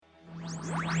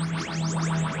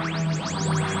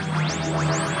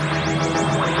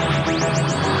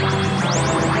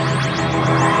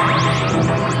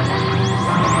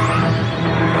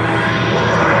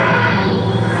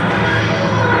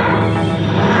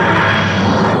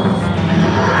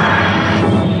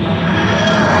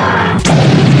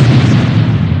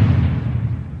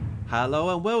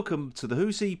Hello and welcome to the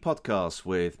Who's podcast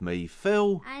with me,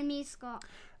 Phil. And me, Scott.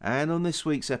 And on this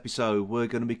week's episode, we're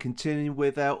going to be continuing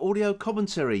with our audio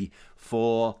commentary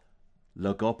for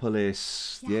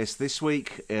Logopolis. Yes, this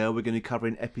week we're going to be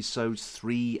covering episodes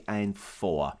 3 and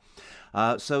 4.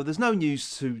 So there's no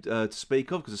news to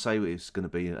speak of, because I say it's going to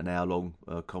be an hour-long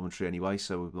commentary anyway,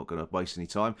 so we're not going to waste any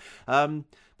time.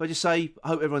 But just say, I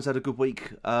hope everyone's had a good week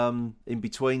in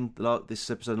between this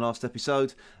episode and last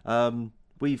episode.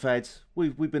 We've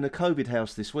been a COVID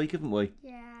house this week, haven't we?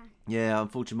 Yeah. Yeah,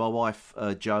 unfortunately my wife,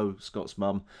 Jo, Scott's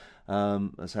mum,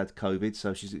 has had COVID,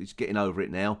 so she's getting over it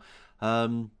now.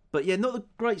 But yeah, not a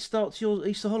great start to your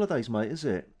Easter holidays, mate, is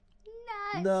it?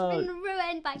 No, it's been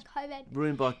ruined by COVID.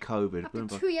 Ruined by COVID.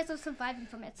 After 2 years of surviving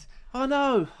from it. I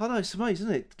know, it's amazing,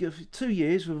 isn't it? 2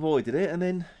 years we've avoided it, and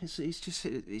then it's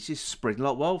just spreading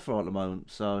like wildfire at the moment,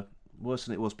 so worse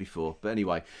than it was before. But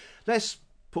anyway, let's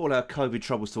put all our COVID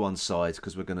troubles to one side,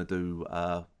 because we're going to do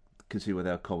continue with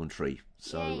our commentary.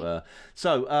 So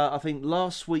I think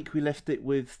last week we left it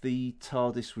with the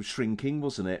TARDIS was shrinking,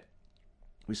 wasn't it?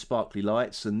 With sparkly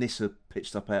lights, and Nissa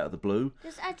pitched up out of the blue.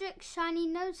 Does Adric's shiny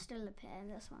nose still appear in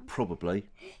this one? Probably.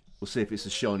 We'll see if it's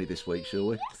as shiny this week, shall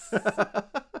we?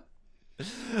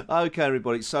 Yes. Okay,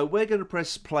 everybody. So we're going to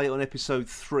press play on episode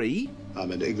 3.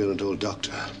 I'm an ignorant old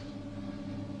doctor,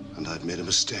 and I've made a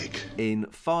mistake. In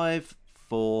 5,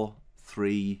 4,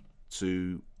 3,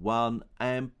 2, 1,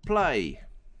 and play.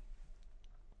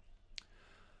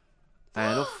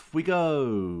 And off we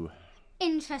go.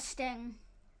 Interesting.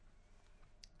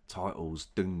 Titles.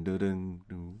 Dun, dun, dun,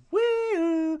 dun.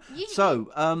 Woo!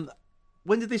 So,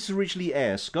 when did this originally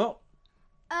air, Scott?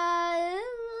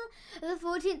 The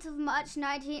 14th of March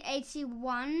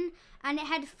 1981, and it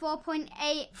had 4.8...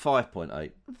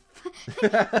 5.8.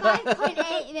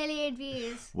 5.8 million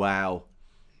views. Wow.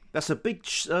 That's a big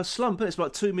slump, isn't it? It's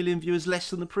like 2 million viewers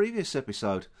less than the previous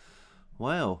episode.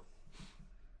 Wow.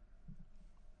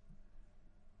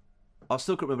 I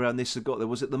still can't remember how Nissa got there.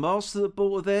 Was it the Master that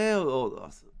brought her there? Or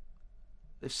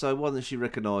if so, why didn't she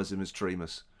recognise him as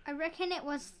Tremus? I reckon it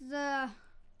was that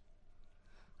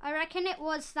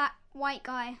white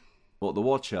guy. What, the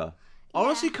Watcher? I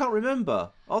honestly can't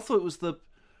remember. I thought it was the...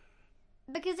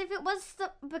 Because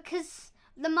because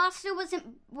the Master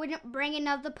wouldn't bring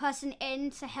another person in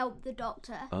to help the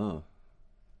Doctor. Oh.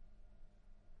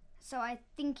 So I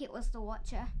think it was the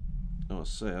Watcher. Oh, I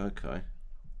see, okay.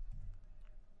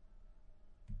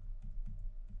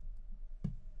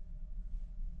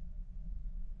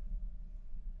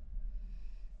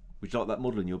 Would you like that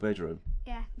model in your bedroom?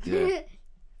 Yeah. Yeah.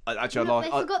 Actually,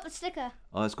 I forgot the sticker.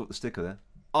 Oh, it's got the sticker there.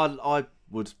 I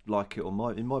would like it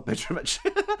in my bedroom,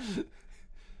 actually.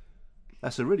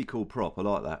 That's a really cool prop. I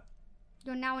like that.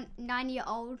 You're now a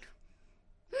 9-year-old.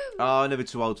 Oh, never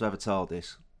too old to have a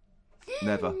TARDIS.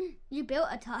 Never. You built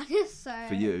a TARDIS, so...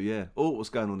 For you, yeah. Oh, what's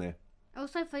going on there?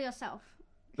 Also for yourself.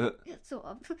 Sort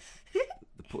of.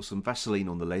 Put some Vaseline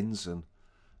on the lens and...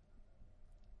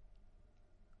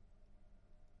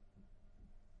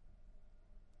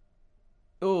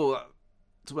 Oh,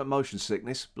 talk about motion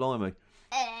sickness. Blimey.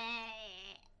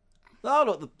 Oh,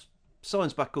 look, the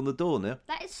sign's back on the door now.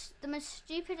 That is the most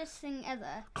stupidest thing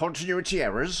ever. Continuity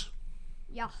errors.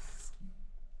 Yes.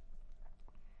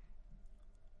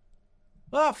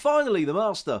 Ah, finally, the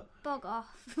Master. Bog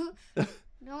off. No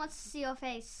one wants to see your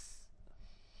face.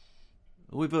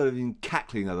 We've been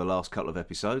cackling over the last couple of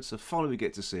episodes, so finally we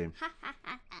get to see him.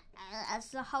 That's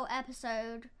the whole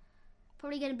episode.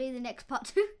 Probably going to be the next part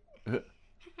too.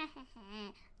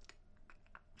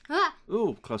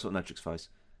 Oh, close up on Adric's face.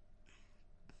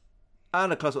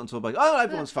 And a close up onto a bag. Oh,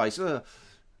 everyone's face. And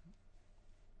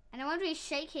I wonder if he's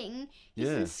shaking.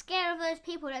 He's scared of those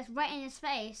people that's right in his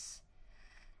face.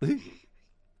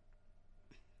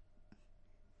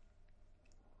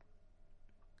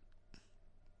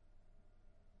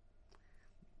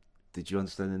 Did you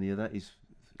understand any of that?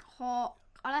 All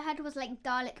I heard was like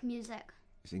Dalek music.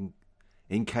 It's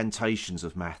incantations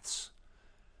of maths.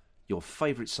 Your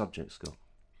favourite subject, Scott?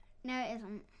 No, it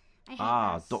isn't. I hate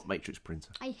maths. Dot matrix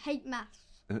printer. I hate maths.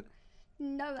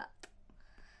 Know that.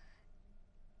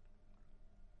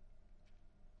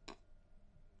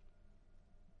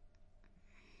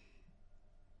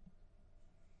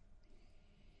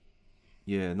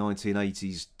 Yeah,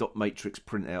 1980s dot matrix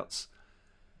printouts.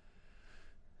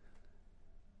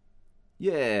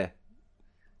 Yeah.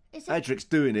 Adric's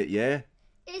doing it, yeah?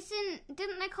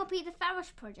 Didn't they copy the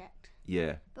Farish project?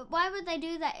 Yeah. But why would they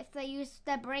do that if they used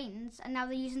their brains and now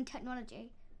they're using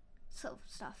technology sort of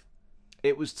stuff?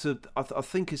 It was to, I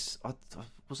think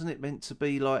wasn't it meant to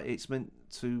be like, it's meant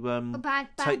to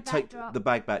take the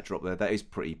bag backdrop there. That is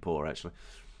pretty poor, actually.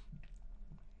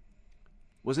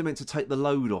 Was it meant to take the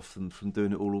load off them from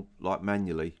doing it all like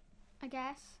manually? I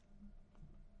guess.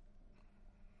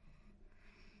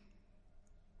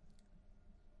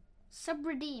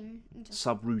 Subroutine.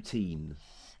 Subroutine.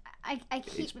 I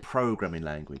keep... It's programming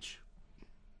language.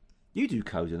 You do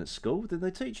coding at school. Did they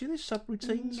teach you this,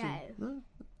 subroutines? No.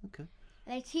 Okay.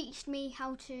 They teach me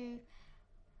how to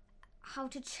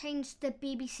change the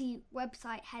BBC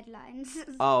website headlines.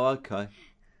 Oh, okay.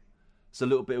 It's a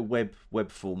little bit of web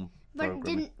form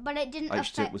programming. But it didn't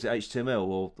affect... Was it HTML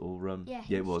or Yeah,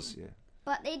 it was, yeah.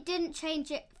 But it didn't change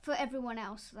it for everyone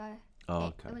else, though. Oh,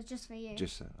 okay. It was just for you.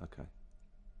 Just that, okay.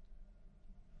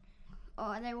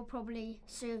 Or they will probably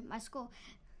sue my school.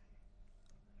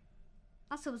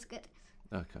 That's always good.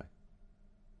 Okay.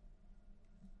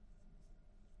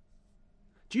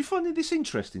 Do you find this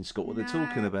interesting, Scott, what they're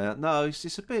talking about? No, it's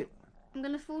just a bit... I'm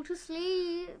going to fall to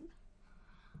sleep.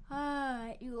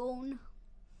 Yawn.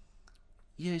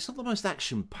 Yeah, it's not the most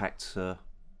action-packed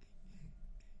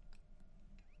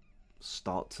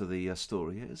start to the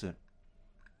story, yet, is it?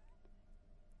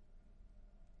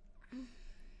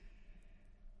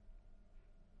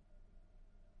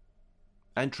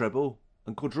 And treble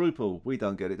and quadruple. We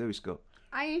don't get it, do we, Scott?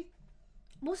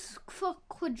 What's for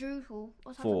quadruple?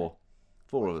 What's Four.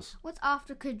 Four of us. What's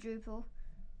after quadruple?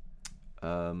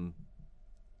 I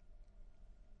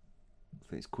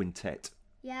think it's quintet.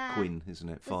 Yeah. Quin, isn't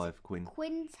it? Five, quin.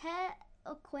 Quintet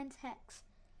or quintex?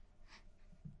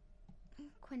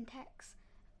 Quintex.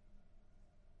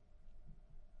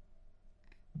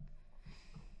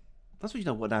 That's what you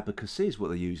know what an abacus is, what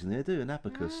they're using there, do an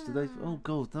abacus. Do they? Oh,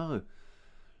 God, no.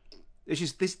 It's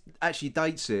just, this actually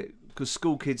dates it, because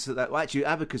school kids, actually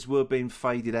abacus were being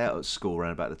faded out at school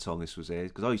around about the time this was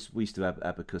aired, because we used to have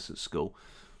abacus at school.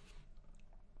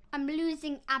 I'm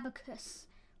losing abacus.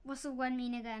 What's the word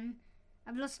mean again?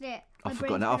 I've lost it. I've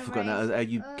forgotten how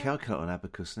you calculate on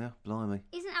abacus now. Blimey.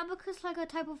 Isn't abacus like a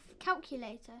type of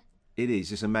calculator? It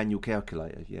is. It's a manual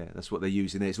calculator. Yeah, that's what they're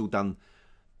using there. It's all done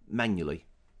manually.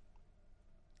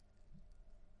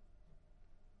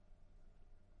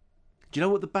 Do you know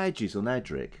what the badge is on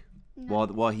Adric? No.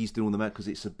 Why he's doing all the math? Because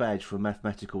it's a badge for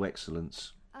mathematical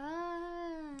excellence.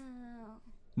 Oh.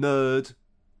 Nerd.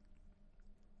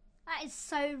 That is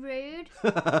so rude.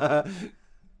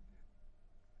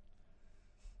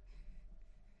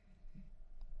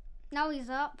 Now he's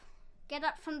up. Get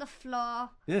up from the floor.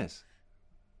 Yes.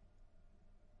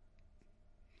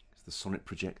 It's the sonic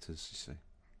projectors, you see.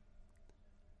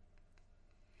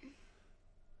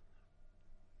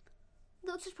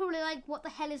 That's just probably like, what the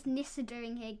hell is Nissa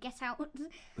doing here? Get out.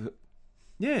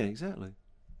 Yeah, exactly.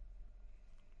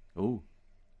 Oh.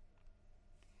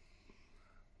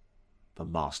 The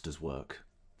master's work.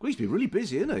 Well, he's been really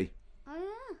busy, isn't he? Oh,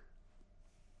 yeah.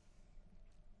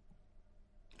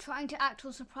 Trying to act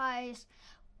all surprised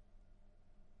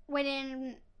when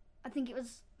in, I think it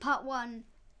was part 1,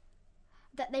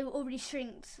 that they were already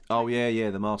shrinked. Oh, yeah,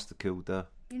 the master killed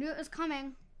You knew it was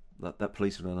coming. that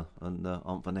policeman and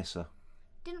Aunt Vanessa.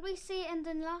 Didn't we see it in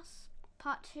the last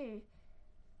part 2?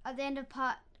 At the end of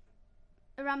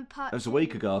around part 2. It was a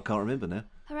week ago, I can't remember now.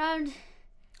 Around...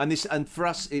 And for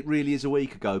us, it really is a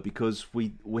week ago, because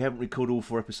we haven't recorded all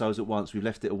 4 episodes at once. We've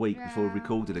left it a week before we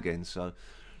recorded again, so...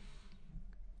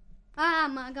 Oh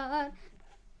my God.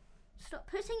 Stop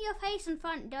putting your face in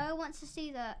front. No one wants to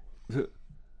see that.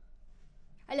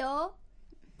 Hello?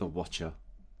 The Watcher.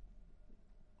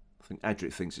 I think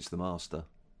Adric thinks it's the Master.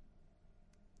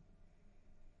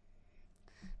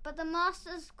 But the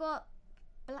Master's got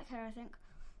black hair, I think.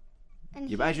 And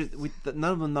Yeah, but Adric,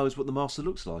 none of them knows what the Master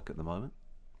looks like at the moment.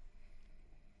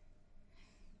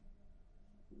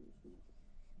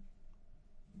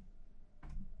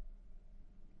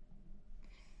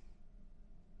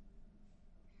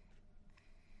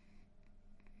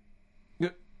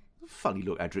 Funny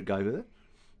look Adric gave her there.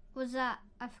 Was that?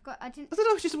 I forgot. I didn't. I don't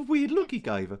know, it's just a weird look he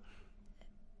gave her.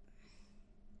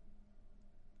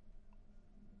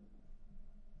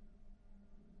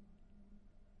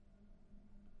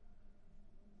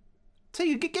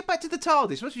 Tegan, get back to the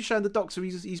TARDIS. Must be showing the Doctor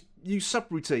he's used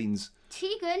subroutines.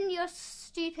 Tegan, you're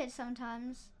stupid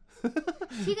sometimes.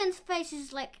 Tegan's face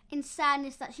is like in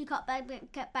sadness that she can't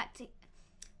get back to.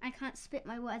 I can't spit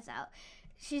my words out.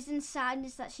 She's in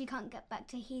sadness that she can't get back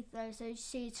to Heathrow, so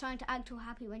she's trying to act all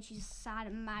happy when she's sad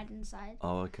and mad inside.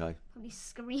 Oh, okay. Probably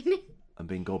screaming. And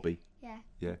being gobby. Yeah.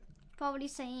 Yeah. Probably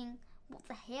saying, "What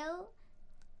the hell?"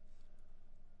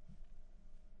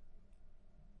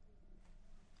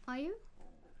 Are you?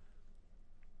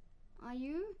 Are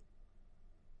you?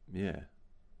 Yeah.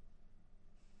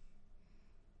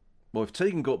 Well, if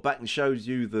Tegan got back and shows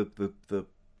you the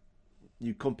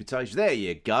New computation. There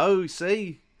you go.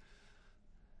 See?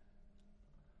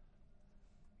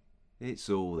 It's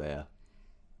all there.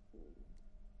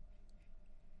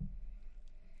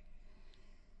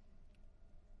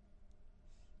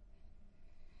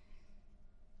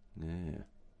 Yeah.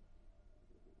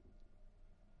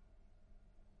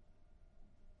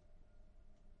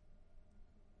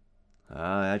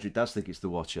 Ah, Adric does think it's the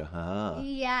Watcher. Ah.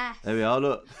 Yeah. There we are,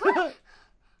 look. Oh,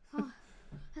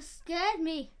 that scared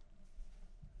me.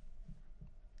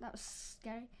 That was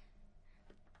scary.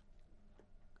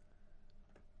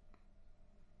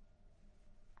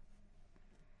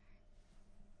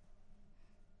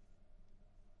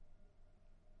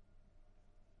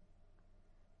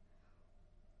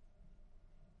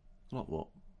 Like what?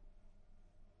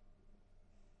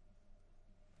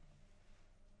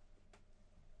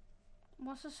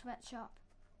 What's a sweatshop?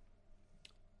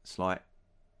 It's like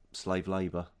slave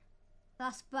labour.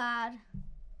 That's bad.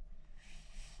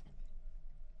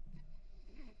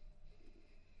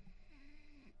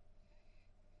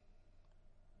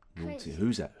 Naughty.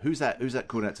 Who's that? Who's that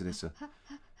calling out to Nissa?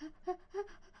 I'm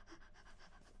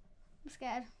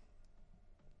scared.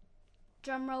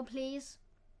 Drum roll, please.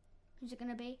 Who's it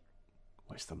gonna be?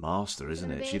 Well, it's the Master, isn't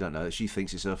gonna it? be? She don't know. She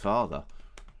thinks it's her father.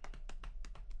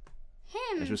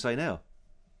 Him. As she'll say now.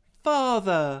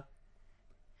 Father!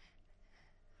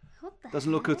 What the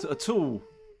Doesn't look at all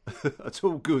at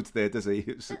all good there, does he?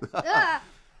 It's Ah!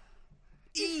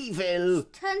 evil!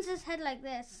 Turns his head like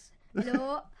this.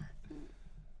 Hello.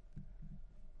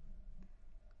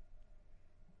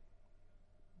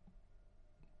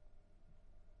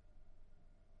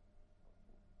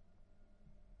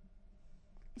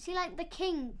 Is he like the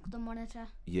king, the monitor?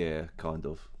 Yeah, kind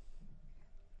of.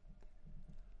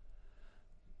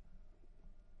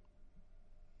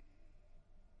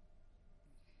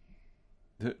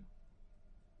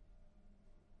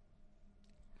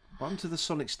 What happened to the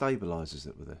sonic stabilizers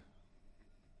that were there?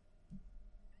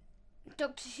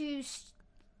 Doctor Who's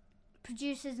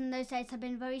producers in those days have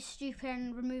been very stupid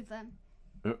and removed them.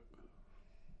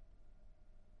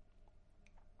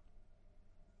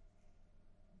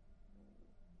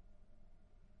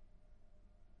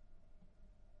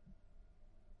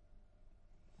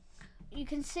 You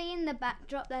can see in the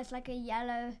backdrop there's like a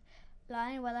yellow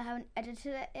line where they haven't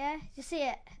edited it. Yeah, you see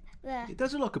it there. It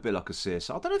does look a bit like a CSO.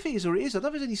 I don't know if it is or it is. I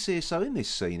don't know if there's any CSO in this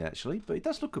scene actually, but it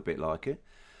does look a bit like it.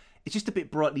 It's just a bit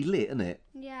brightly lit, isn't it?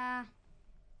 Yeah,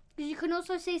 because you can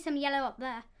also see some yellow up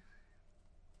there.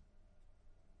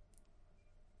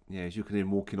 Yeah, as you can hear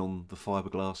him walking on the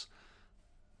fiberglass.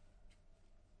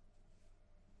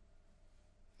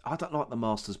 I don't like the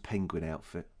Master's penguin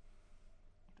outfit.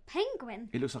 Penguin?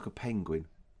 It looks like a penguin.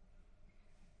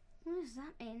 What does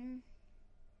that mean?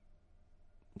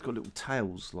 It's got little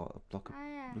tails, like a, Oh,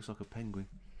 yeah. looks like a penguin.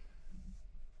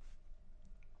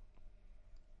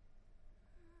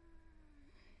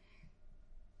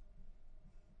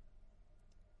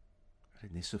 How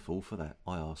did Nissa fall for that?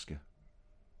 I ask you.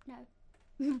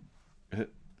 No.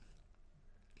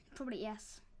 Probably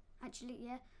yes. Actually,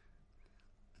 yeah.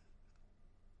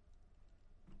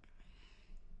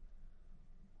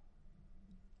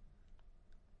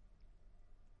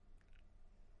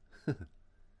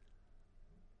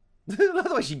 I like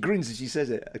the way she grins as she says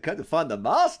it. I came to find the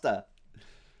Master.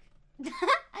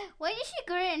 Why did she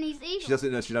grin? He's evil. She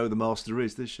doesn't actually know who the Master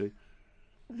is, does she?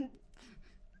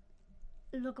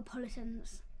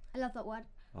 Logopolisans. I love that word.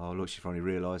 Oh, look, she finally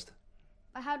realised.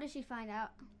 But how did she find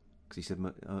out? Because he said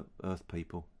Earth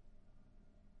people.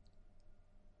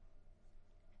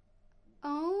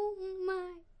 Oh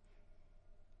my.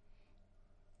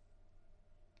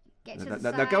 Get to the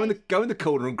Now side. go in the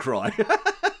corner and cry.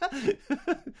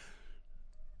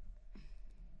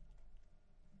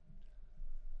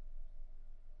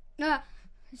 Ah,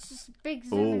 it's just a big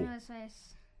zoom into his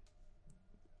face.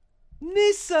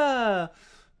 Nissa!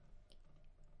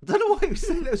 I don't know why he was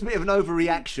saying that was a bit of an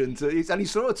overreaction to. He only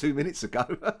saw her 2 minutes ago.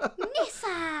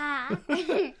 Nissa!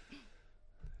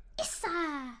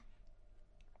 Issa!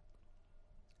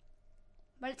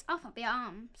 Well, it's off at the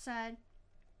arm, so.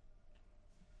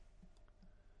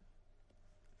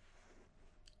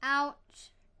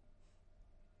 Ouch.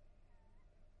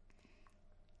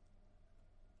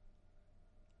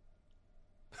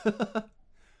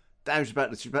 Damn, she's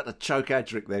about to choke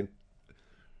Adric then.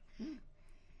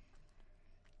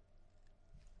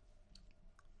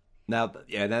 Now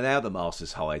the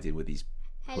Master's hiding with his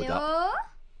hood up. Hello?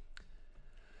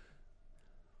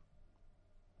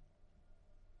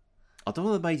 I don't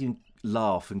know what made him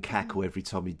laugh and cackle every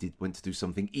time he went to do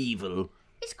something evil.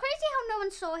 It's crazy how no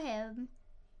one saw him.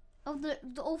 Oh, the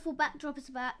awful backdrop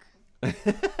is back.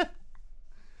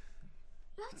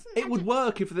 It would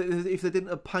work if they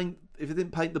didn't paint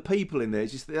the people in there.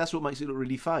 It's just that's what makes it look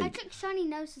really fake. Adric's shiny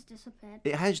nose has disappeared.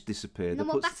 It has disappeared. No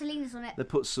more Vaseline is on it. They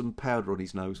put some powder on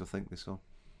his nose, I think, this one.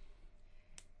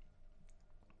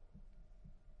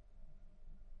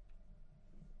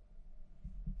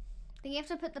 I think you have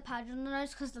to put the powder on the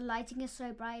nose because the lighting is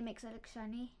so bright it makes it look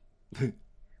shiny.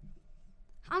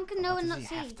 How can no one not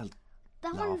see?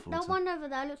 That one over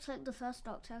there looks like the first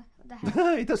Doctor.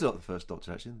 He does look like the first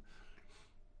Doctor, actually.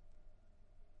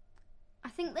 I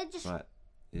think they're just... Right,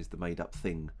 here's the made-up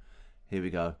thing. Here we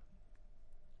go.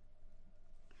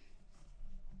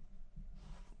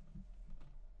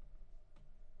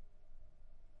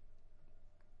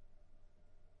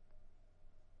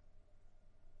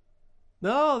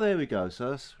 Oh, there we go,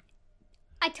 sirs.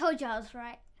 I told you I was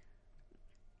right.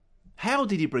 How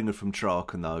did he bring her from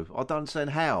Traken, though? I don't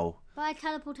understand how. By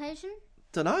teleportation?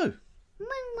 Don't know.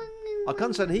 I can't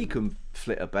understand he can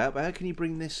flit about, but how can you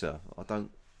bring this up?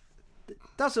 It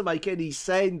doesn't make any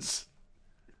sense.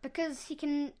 Because he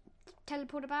can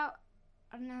teleport about.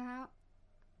 I don't know how.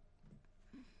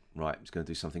 Right, he's going to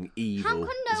do something evil. How can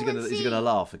no one see? Is he going to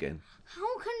laugh again?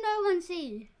 How can no one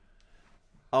see?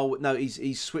 Oh, no,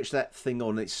 he's switched that thing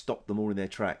on and it stopped them all in their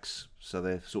tracks. So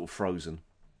they're sort of frozen.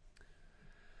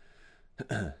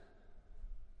 I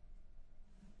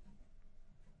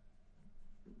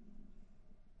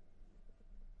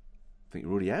think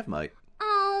you already have, mate.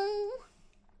 Oh,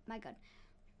 my God.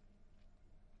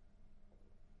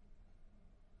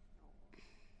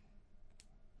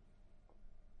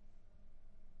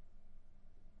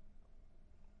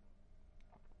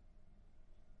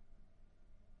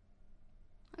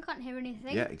 I can't hear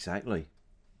anything. Yeah, exactly.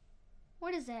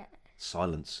 What is it?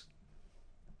 Silence.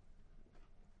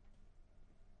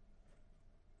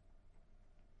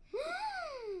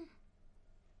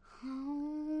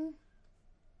 Oh.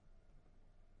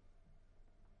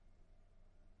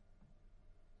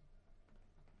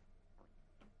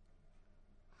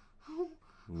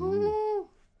 Oh.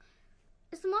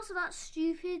 Is the master that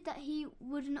stupid that he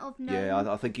wouldn't have known?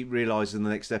 Yeah, I think he realises in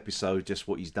the next episode just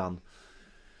what he's done.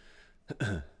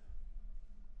 But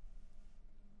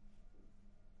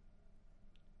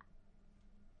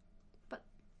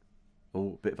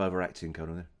oh, a bit of overacting going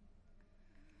on there.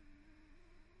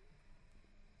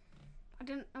 I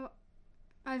don't know what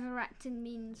overacting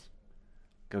means.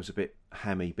 Goes a bit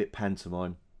hammy, bit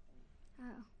pantomime.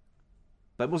 Oh.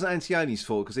 But it wasn't Antonioni's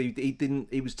fault because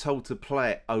he was told to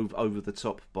play it over the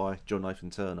top by John Nathan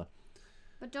Turner.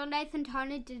 But John Nathan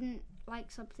Turner didn't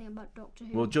like something about Doctor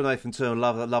Who. Well, John Nathan Turner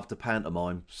loved to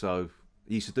pantomime, so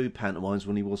he used to do pantomimes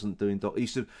when he wasn't doing when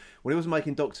he wasn't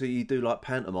making Doctor, he'd do like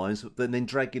pantomimes, then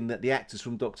dragging the actors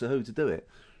from Doctor Who to do it.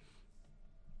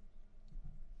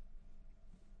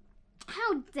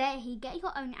 How dare he get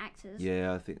your own actors?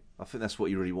 Yeah, I think that's what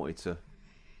he really wanted to.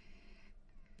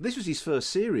 This was his first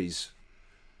series,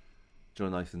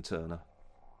 John Nathan Turner.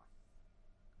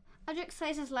 Adric's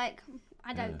face is like,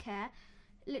 I don't care.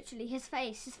 Literally, his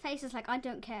face is like, I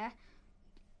don't care.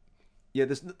 Yeah,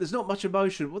 there's not much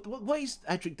emotion. What is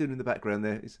Adric doing in the background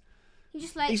there?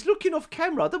 He's looking off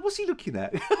camera. What's he looking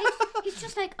at? He's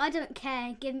just like, I don't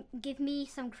care. Give me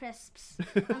some crisps.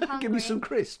 I'm hungry. Give me some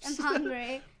crisps. I'm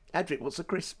hungry. Adric, what's a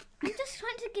crisp? I'm just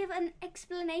trying to give an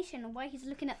explanation of why he's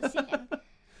looking at the ceiling.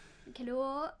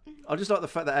 Hello. I just like the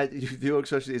fact that the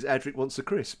expression is Adric wants a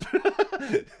crisp.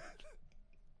 But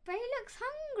he looks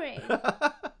hungry.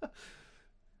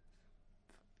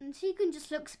 And Tegan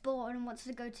just looks bored and wants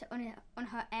to go on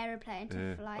her aeroplane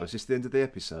to fly. Oh, is this the end of the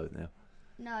episode now?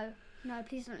 No,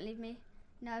 please don't leave me.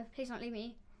 No, please don't leave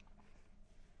me.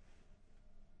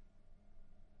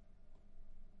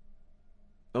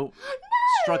 Oh,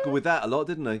 No! Struggled with that a lot,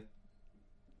 didn't he?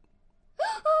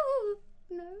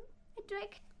 No,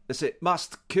 Adric. That's it.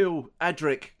 Must kill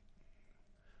Adric.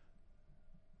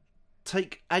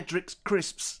 Take Adric's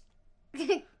crisps.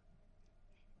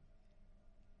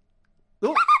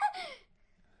 Oh,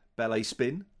 ballet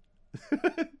spin.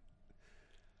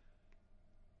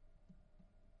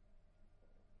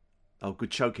 Oh,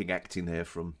 good choking acting there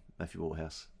from Matthew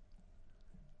Waterhouse.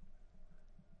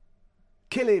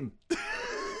 Kill him. No.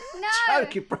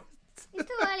 Choking. It's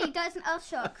too early. He dies in earth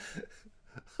shock.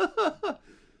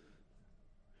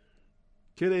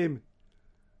 Kill him.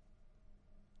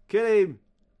 Kill him.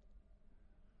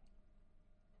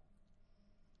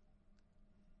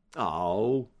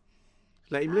 Oh.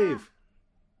 Let him live.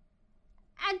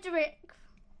 Adric.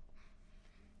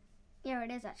 Yeah,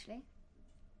 it is actually.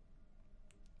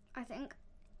 I think.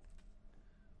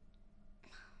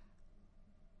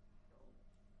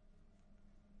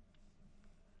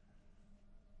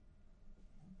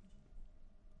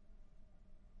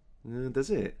 Does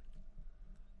it?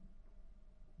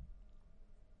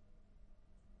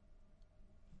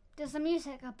 Does the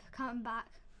music come back?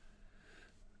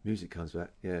 Music comes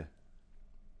back, yeah.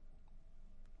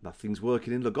 Nothing's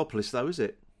working in Logopolis, though, is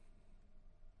it?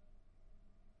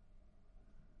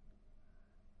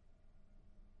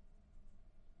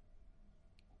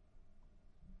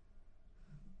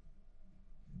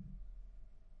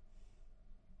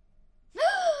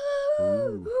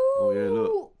 Ooh. Oh, yeah,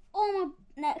 look. Oh,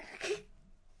 my neck.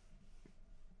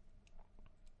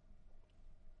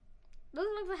 Looks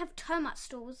like they have termite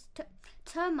stalls.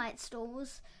 Termite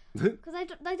stalls. Because they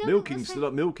don't Milking,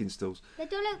 like milking stalls. They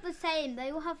don't look the same.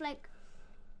 They all have like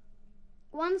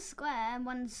one square and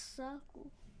one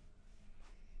circle.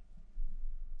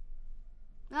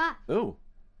 Ah. Oh.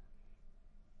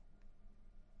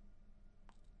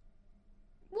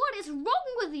 What is wrong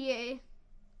with you?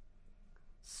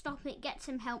 Stop it. Get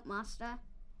some help, Master.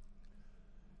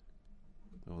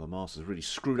 Oh, the Master's really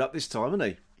screwed up this time,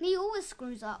 hasn't he? He always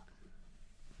screws up.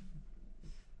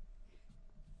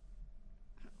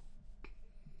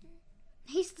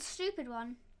 He's the stupid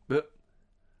one. But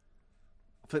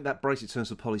I think that bracelet turns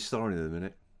to polystyrene in a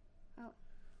minute. Oh.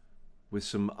 With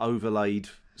some overlaid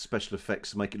special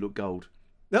effects to make it look gold.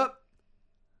 Nope.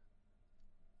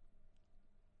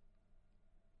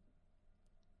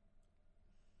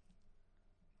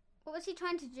 What was he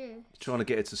trying to do? He's trying to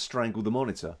get her to strangle the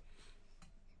monitor.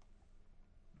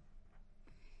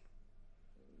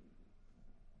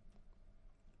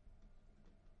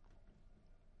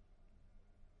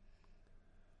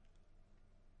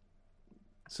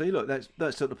 See, look, that's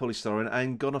turned to polystyrene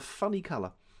and gone a funny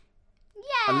colour.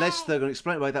 Yeah. Unless they're going to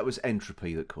explain away that was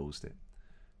entropy that caused it.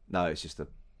 No, it's just a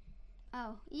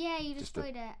Oh, yeah, you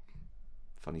destroyed it.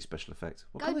 funny special effect.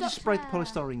 Why Go can't they just spray the Doctor.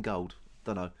 polystyrene gold?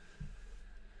 Don't know.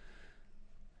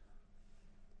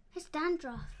 It's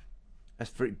dandruff.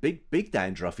 That's very big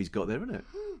dandruff he's got there, isn't it?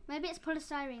 Maybe it's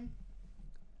polystyrene.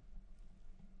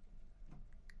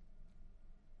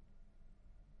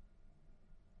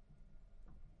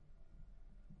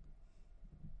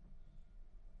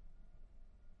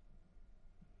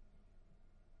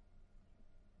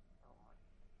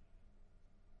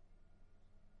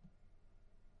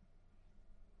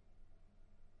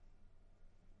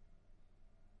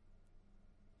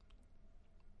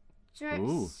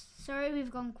 Ooh. Sorry,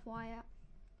 we've gone quiet.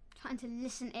 Trying to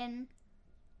listen in.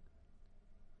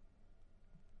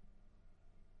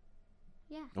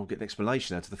 Yeah. I'll get an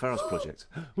explanation out of the Pharaohs Project.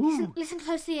 Listen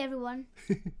closely, everyone.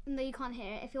 Even though you can't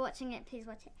hear it. If you're watching it, please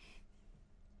watch it.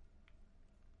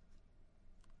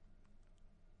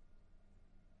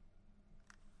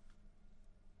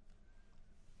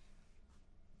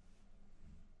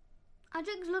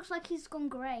 Adric looks like he's gone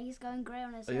grey. He's going grey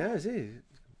on his head. Yeah, it is.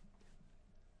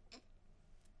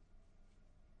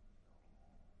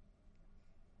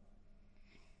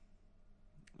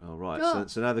 All right, Oh.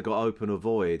 so now they've got open a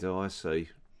void. Oh, I see.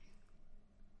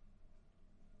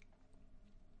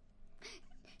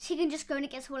 She can just go and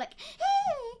it gets all like,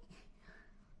 hey!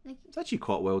 Like, It's actually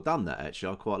quite well done, that,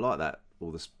 actually. I quite like that,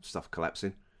 all the stuff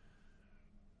collapsing.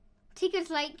 Tiga's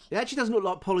like, It actually doesn't look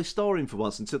like polystyrene for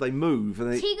once until they move.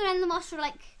 And they... Tiga and the Master are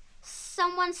like,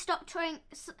 someone stop trying.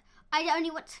 I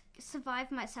only want to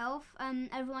survive myself.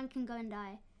 Everyone can go and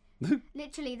die.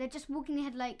 Literally, they're just walking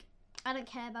ahead like, I don't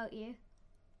care about you.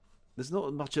 There's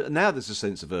not much... Now there's a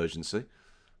sense of urgency.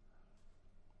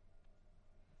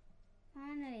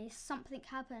 Finally, something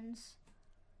happens.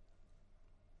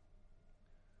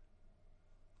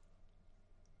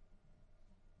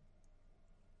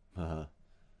 I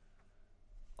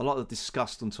like the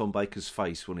disgust on Tom Baker's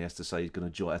face when he has to say he's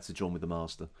going to have to join with the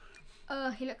Master.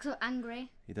 Oh, he looks so angry.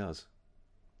 He does.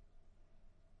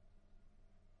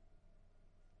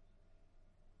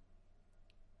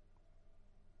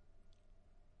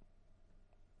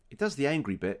 He does the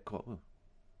angry bit quite well.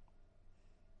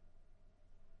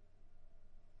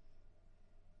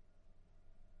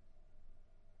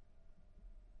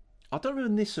 I don't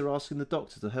remember Nissa asking the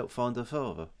Doctor to help find her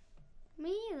father.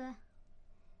 Me either.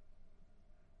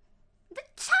 The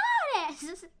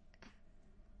TARDIS!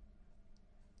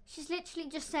 She's literally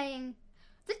just saying,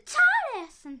 the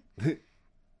TARDIS! And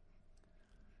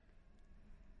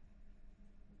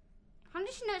how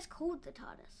did she know it's called the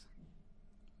TARDIS?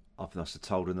 I must have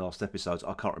told her in the last episodes.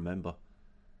 I can't remember.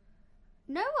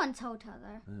 No one told her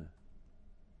though. Yeah.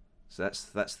 So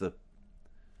that's the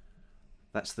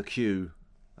cue.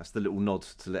 That's the little nod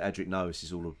to let Adric know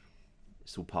it's all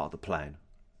part of the plan.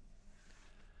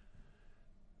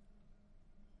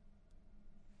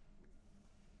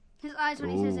 His eyes when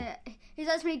he says it. His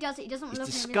eyes when he does it. He doesn't He's look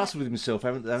at him. disgusted with himself,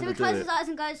 haven't So they? he closes his eyes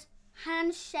and goes,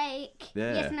 handshake.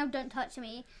 Yeah. Yes, no, don't touch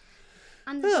me.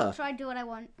 I'm the Yeah. doctor, I do what I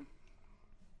want.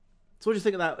 So what do you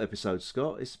think of that episode,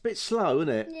 Scott? It's a bit slow, isn't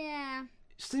it? Yeah.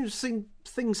 It seems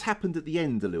things happened at the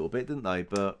end a little bit, didn't they?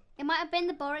 But It might have been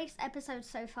the boringest episode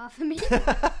so far for me. Why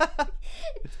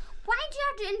do you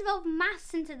have to involve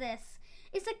maths into this?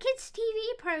 It's a kids'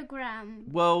 TV program.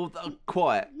 well,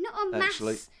 quite. Not a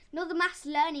actually. maths, not the maths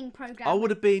learning program. I would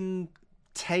have been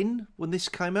 10 when this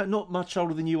came out. Not much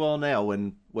older than you are now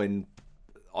when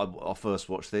I first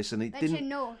watched this, and it Actually, didn't.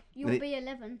 no, you'll and it- be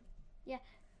 11. Yeah.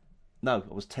 No,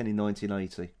 I was 10 in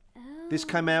 1980. Oh. This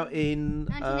came out in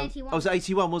 1981. I was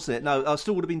 81, wasn't it? No, I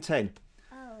still would have been 10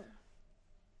 Oh.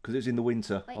 because it was in the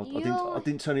winter. Wait, I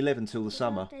didn't turn 11 till the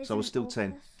summer, Birthdays so I was in still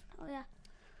 10. August. Oh, yeah.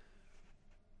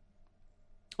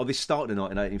 Oh, this started in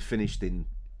 1980 and finished in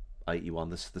 81.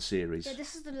 The series. Yeah,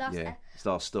 this is the last Yeah, it's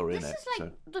the last story, This isn't is it?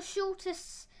 like the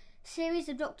shortest series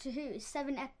of Doctor Who.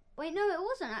 Wait, no, it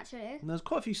wasn't actually. There's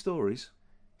quite a few stories.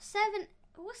 7.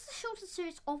 What's the shortest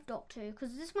series of Doctor Who?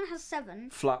 Because this one has 7.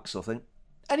 Flux, I think.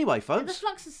 Anyway, And the folks.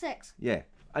 Flux is 6. Yeah.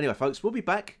 Anyway, folks, we'll be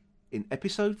back in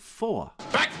episode 4.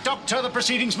 Back, Doctor! The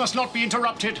proceedings must not be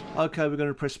interrupted. Okay, we're going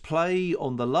to press play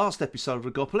on the last episode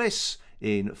of Logopolis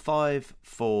in 5,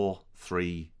 4,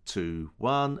 3, 2,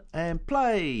 1, and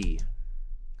play.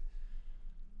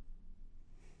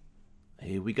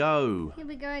 Here we go. Here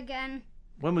we go again.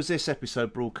 When was this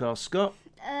episode broadcast, Scott?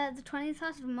 The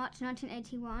 23rd of March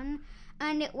 1981,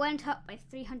 and it went up by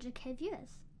 300k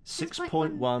viewers.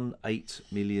 6.18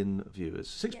 million viewers.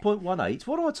 6.18?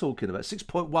 What am I talking about?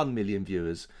 6.1 million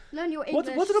viewers. Learn your What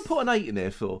English. did I put an 8 in there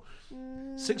for?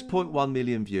 6.1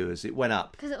 million viewers. It went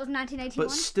up. Because it was 1981.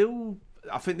 But still,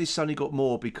 I think this only got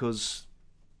more because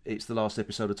it's the last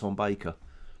episode of Tom Baker.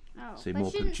 Oh, So but more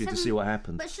shouldn't picture to 7 see what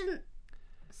happened. But shouldn't...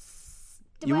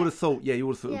 You would have thought, yeah, Yeah,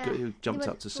 it jumped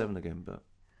you up to would- 7 again, but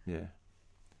yeah.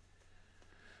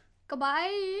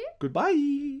 Goodbye.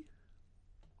 Goodbye.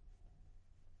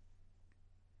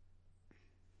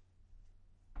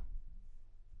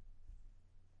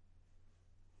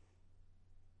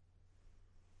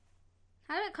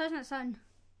 How did it close on its own?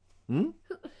 Hmm?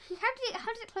 How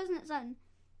did it close on its own?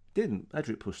 Didn't.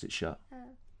 Adric pushed it shut.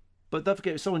 Oh. But don't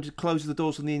forget, if someone just closes the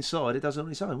doors on the inside, it does it on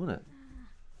its own, won't it?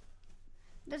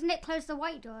 Doesn't it close the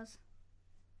white doors?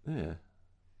 Yeah.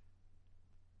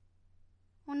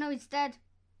 Oh no, it's dead.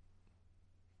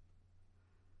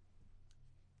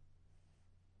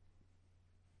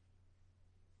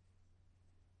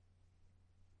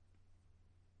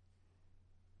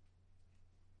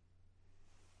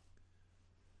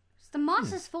 It's the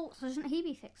master's fault, so shouldn't he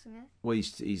be fixing it? Well,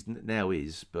 he's now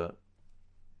is, but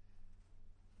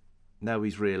now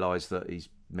he's realised that he's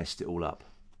messed it all up.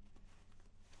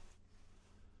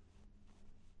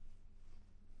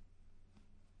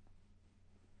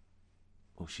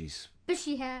 Well, she's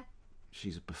Bushy hair.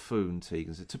 a buffoon,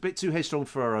 Tegan. It's a bit too headstrong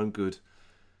for her own good.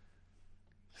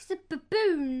 He's a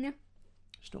baboon.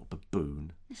 She's not a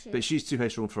baboon, She but is. she's too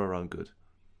headstrong for her own good.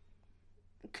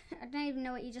 I don't even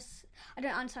know what you just... I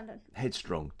don't understand it.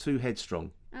 Headstrong, too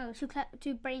headstrong. Oh,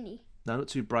 too brainy. No, not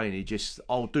too brainy. Just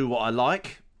I'll do what I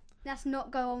like. Let's not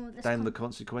go on with this. Damn the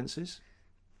consequences.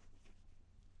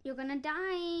 You're gonna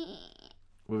die.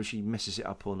 Whether she messes it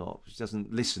up or not, she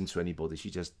doesn't listen to anybody. She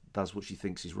just does what she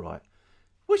thinks is right,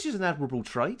 which is an admirable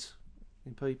trait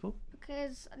in people.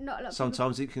 Because not a lot of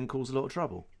Sometimes it can cause a lot of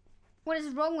trouble. people... What is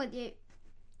wrong with you?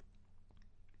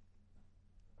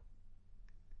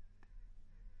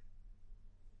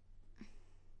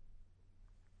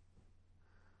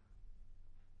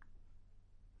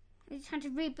 He's trying to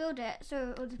rebuild it,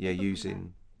 so... all the Yeah, people can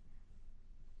using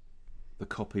the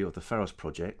copy of the Pharos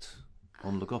project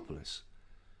on Logopolis.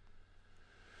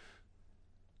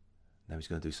 Now he's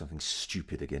going to do something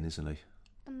stupid again, isn't he? die.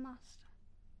 The master.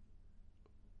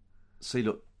 See,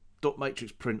 look, dot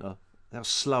matrix printer. How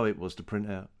slow it was to print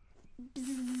out.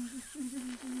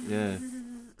 Yeah,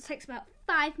 It takes about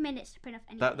 5 minutes to print off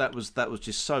anything. that was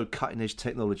just so cutting edge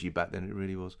technology back then. It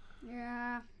really was.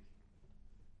 Yeah.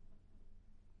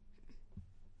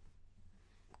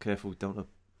 Careful, don't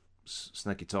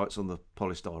snag your tights on the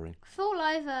polystyrene. Fall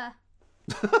over.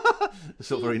 It's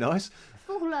not very nice.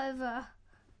 Fall over.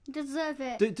 You deserve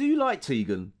it. Do you like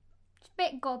Tegan? It's a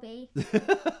bit gobby.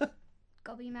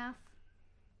 Gobby mouth.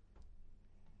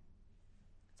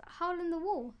 It's a hole in the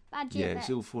wall. Bad Yeah, bit. it's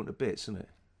all falling to bits, isn't it?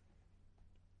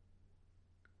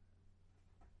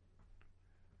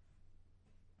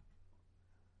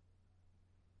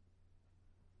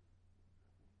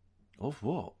 Of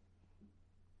what?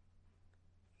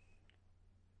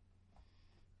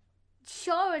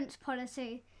 Insurance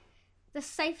policy. The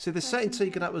safe. So they're setting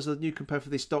Tegan up as a new compare for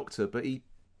this doctor, but he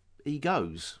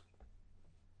goes.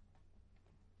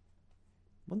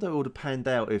 wonder if it would have panned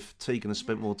out if Tegan had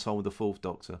spent more time with the Fourth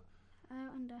Doctor. I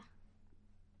wonder.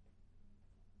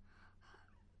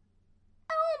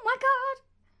 Oh my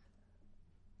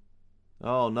god!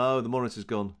 Oh no, the monitor's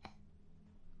gone.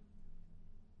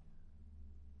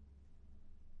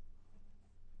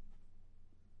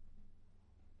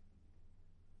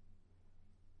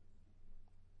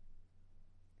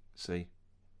 See?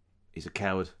 He's a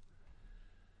coward.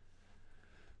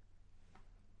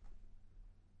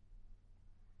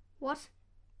 What?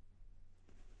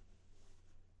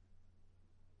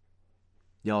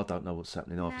 Yeah, I don't know what's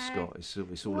happening after No. Scott.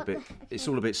 It's all What a bit the- it's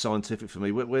okay. all a bit scientific for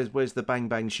me. Where's the bang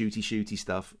bang shooty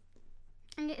stuff?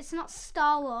 And it's not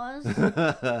Star Wars.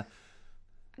 I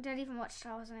don't even watch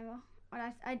Star Wars anymore.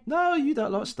 No, you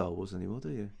don't like Star Wars anymore, do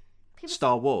you? People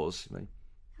Star Wars, you mean?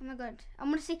 Oh my god. I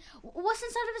want to see. What's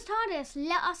inside of his TARDIS?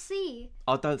 Let us see.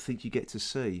 I don't think you get to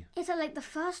see. Is it like the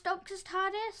first Doctor's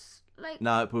TARDIS? Like,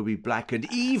 No, it will be black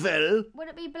and evil. would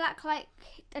it be black like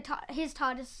his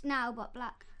TARDIS now, but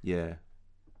black? Yeah.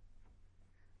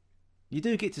 You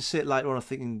do get to sit later on, I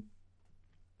think, in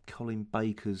Colin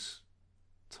Baker's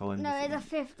time. No, the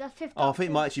fifth. Oh, I think it Doctor's.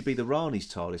 might actually be the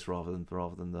Rani's TARDIS rather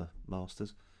than the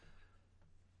Master's.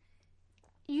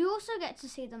 You also get to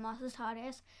see the Master's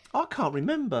TARDIS I can't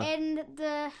remember. in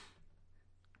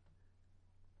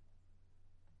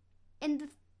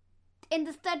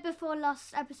the third before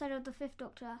last episode of the Fifth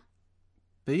Doctor.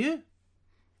 Do you?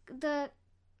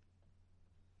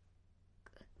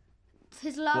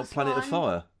 His last What, Planet one. of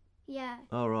Fire? Yeah.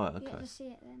 Oh, right, You get okay. to see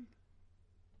it then.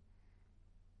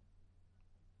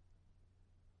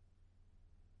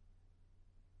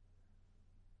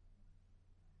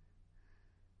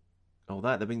 Oh,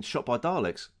 they've been shot by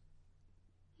Daleks.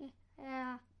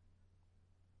 Yeah.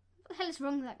 What the hell is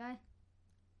wrong with that guy?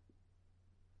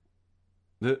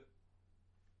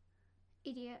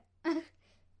 Idiot.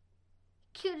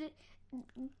 Killed it.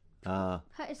 Ah,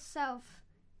 Hurt himself.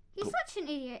 He's such an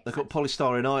idiot. they've got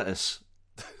polystyrenitis.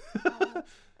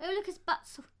 Oh, look, his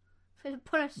butt's full of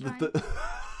polystyrene.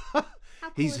 How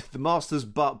cool is- The Master's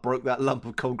butt broke that lump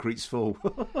of concrete's fall.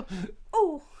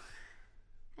 Oh!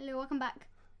 Hello, welcome back.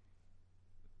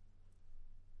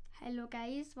 Hello,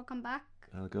 guys, welcome back.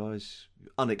 Oh, guys,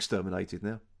 unexterminated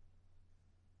now.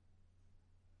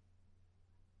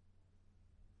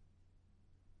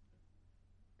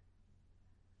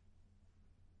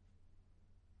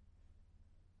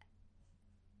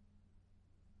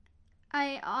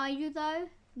 Are you though?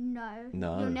 No.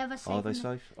 No. You're never safe. Are they in the-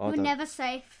 safe? I You're don't- never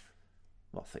safe.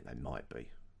 I think they might be.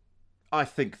 I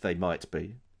think they might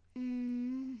be.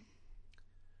 Mm.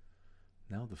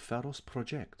 Now the Pharos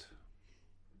Project.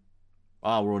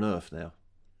 Ah, we're on Earth now.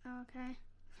 Okay.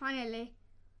 Finally.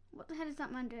 What the hell is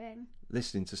that man doing?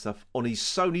 Listening to stuff on his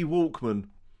Sony Walkman.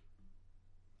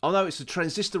 Oh no, it's a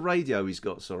transistor radio he's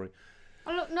got, sorry.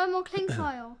 Oh look, no more cling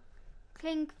file.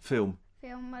 Cling Film.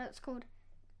 film, what it's called.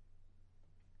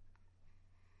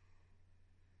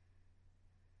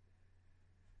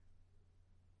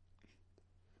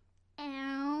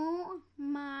 Ow,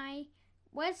 my.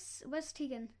 Where's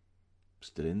Tegan?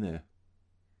 Still in there.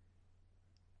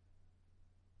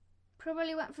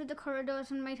 Probably went through the corridors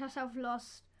and made herself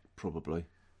lost. Probably.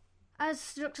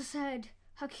 As the doctor said,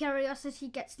 her curiosity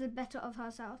gets the better of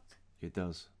herself. It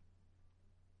does.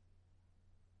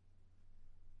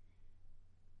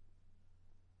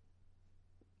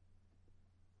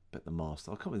 Bet the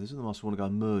Master. I can't believe this. The Master want to go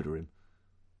and murder him.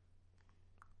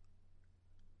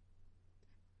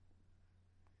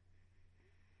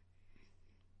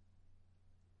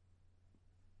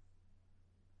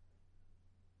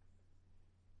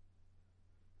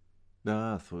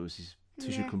 Ah, I thought it was his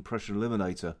tissue Yeah. compression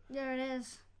eliminator. There it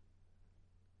is.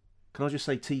 Can I just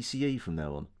say TCE from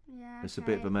now on? Yeah. It's a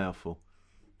bit of a mouthful.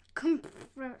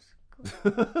 Compress.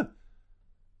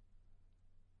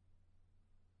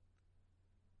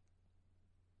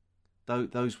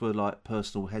 Those were like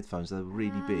personal headphones. They were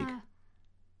really big. Ah.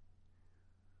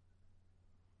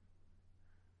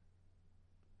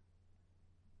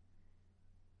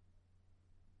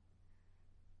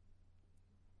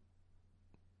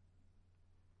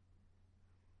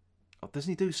 Oh, doesn't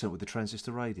he do something with the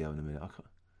transistor radio in a minute? I can't...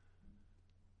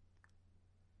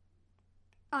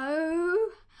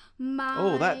 Oh my.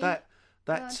 Oh, that That-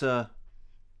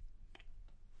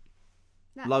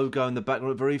 logo in the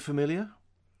background, very familiar.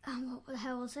 What the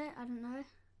hell was it? I don't know.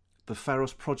 The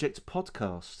Pharos Project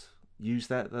podcast. Use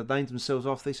that. They named themselves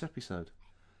after this episode.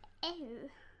 Ew.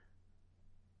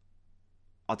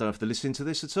 I don't know if they're listening to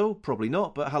this at all. Probably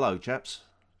not. But hello, chaps.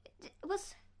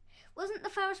 Wasn't the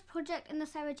Pharos Project in the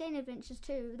Sarah Jane Adventures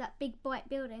too? That big white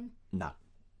building. No,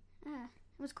 Ah,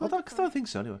 it was I called. don't think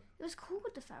so. Anyway, It was called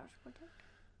the Pharos Project.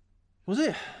 Was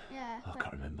it? Yeah. I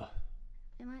can't remember.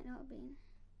 It might not have been.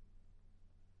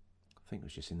 I think it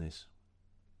was just in this.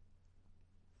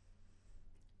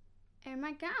 Oh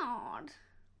my god.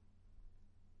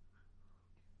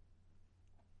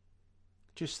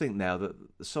 Just think now that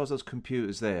the size of those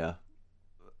computers there,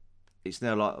 it's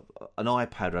now like an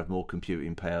iPad would have more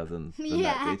computing power than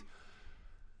that did.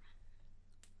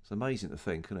 It's amazing to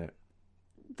think, isn't it?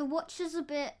 The Watcher's a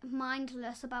bit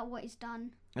mindless about what he's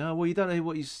done. Oh, well, you don't know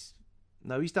what he's...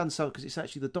 No, he's done something because it's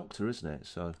actually the Doctor, isn't it?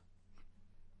 So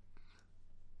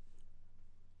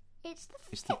It's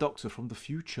the Doctor from the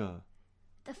future.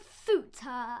 The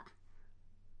future.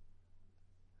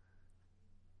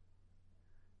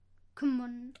 Come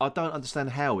on. I don't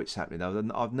understand how it's happening though.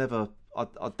 And I've never...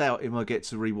 I doubt if I get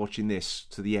to rewatching this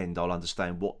to the end, I'll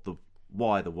understand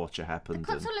why the Watcher happened. The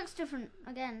console looks different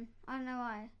again. I don't know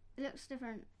why. It looks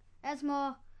different. There's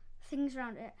more things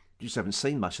around it. You just haven't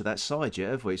seen much of that side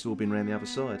yet, have we? It's all been around the other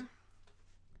side.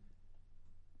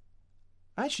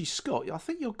 Actually, Scott, I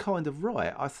think you're kind of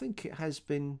right. I think it has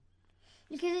been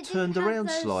turned around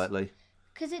slightly.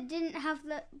 Because it didn't have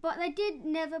the... But they did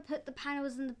never put the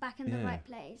panels in the back in the right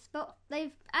place. But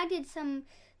they've added some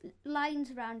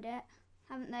lines around it,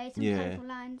 haven't they? Some colourful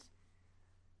lines.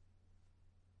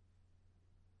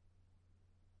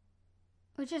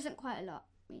 Which isn't quite a lot,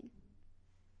 I mean.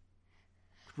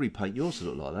 Repaint yours to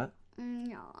look like that.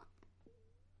 No.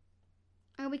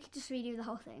 Or we could just redo the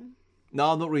whole thing.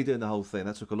 No, I'm not redoing the whole thing.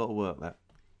 That took a lot of work, that.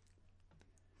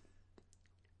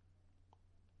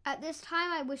 At this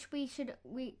time, I wish we should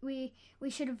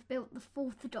have built the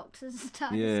fourth Doctor's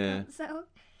time. Yeah. So,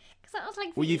 because that was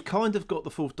like. Well, you've kind of got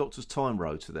the fourth Doctor's time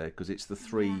rotor there because it's the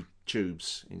three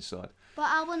tubes inside. But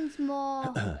our one's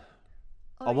more.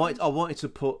 I wanted to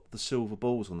put the silver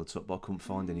balls on the top, but I couldn't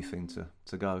find anything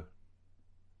to go.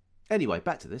 Anyway,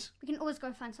 back to this. We can always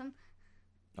go find some.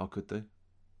 I could do.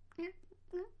 Yeah.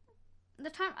 The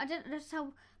time. I didn't notice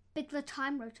how big the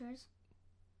time rotor is.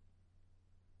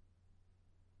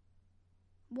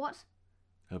 What?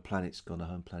 Her planet's gone. Her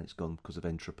home planet's gone because of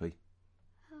entropy.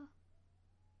 Oh.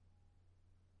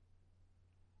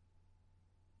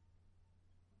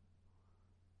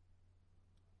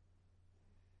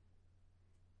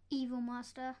 Evil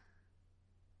Master.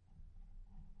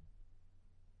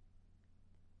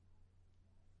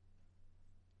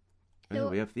 Hello.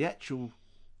 We have the actual...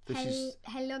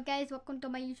 Hello guys, welcome to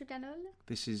my YouTube channel.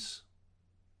 This is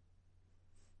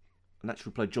an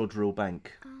actual play, Jodrell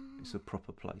Bank. It's a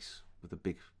proper place with a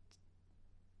big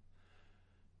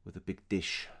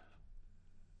dish.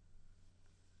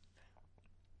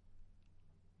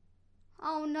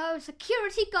 Oh no,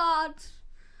 security guards!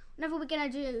 Whatever we're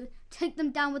gonna do, take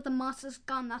them down with the Master's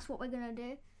gun. That's what we're gonna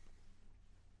do.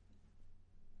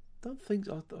 Don't think.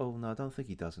 Oh no, I don't think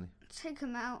he does. Any. Take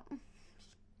him out.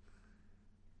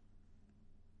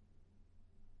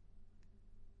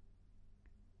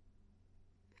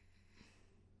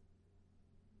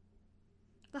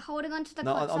 They're holding on to the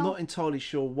console. I'm not entirely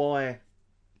sure why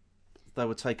they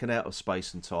were taken out of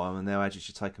space and time, and now Adric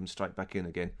should take them straight back in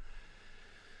again.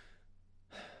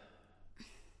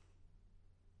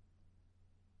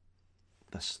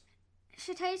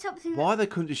 Should I tell you something? Why they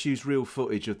couldn't just use real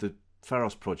footage of the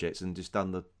Pharos projects and just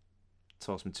done the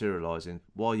task materialising?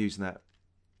 Why using that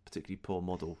particularly poor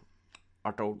model?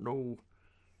 I don't know.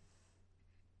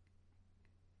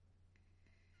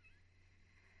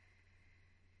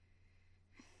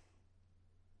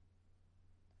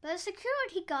 There's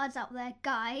security guards out there,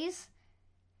 guys.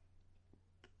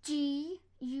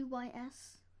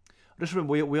 G-U-Y-S. Just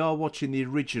remember, we are watching the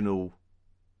original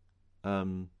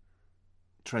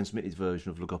transmitted version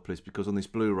of Logopolis because on this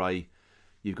Blu-ray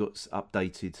you've got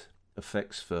updated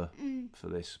effects for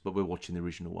this, but we're watching the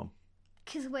original one.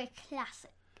 Because we're classic.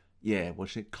 Yeah,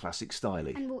 watching it classic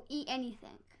styling. And we'll eat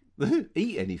anything.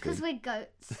 Eat anything? Because we're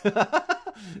goats.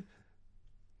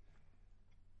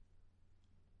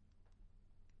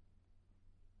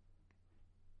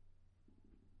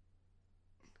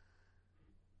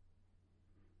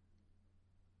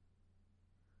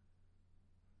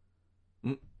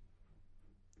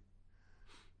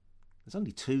 There's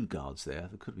only 2 guards there.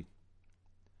 There could be.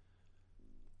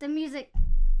 The music.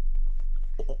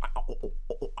 You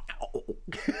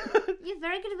have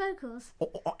very good vocals.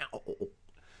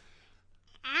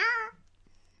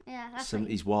 Yeah, that's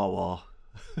 70s wah wah.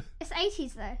 It's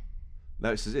 80s though.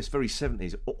 No, it's very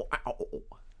 70s. But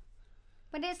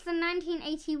it's the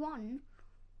 1981.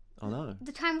 I know.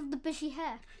 The time of the bushy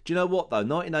hair. Do you know what though?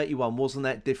 1981 wasn't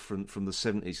that different from the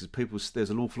 70s because there's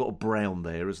an awful lot of brown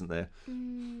there, isn't there?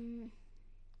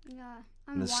 Yeah.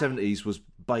 And the 70s was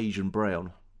beige and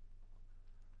brown.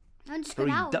 I'm just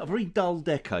going out. Very dull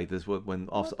decade. There's when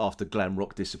after glam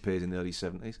rock disappeared in the early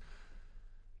 70s.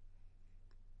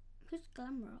 Who's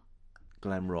glam rock?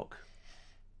 Glam rock.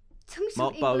 Tell me some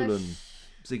Mark English. Bolan,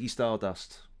 Ziggy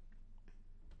Stardust.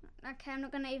 Okay, I'm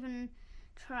not going to even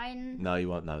try and... No, you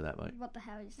won't know that, mate. What the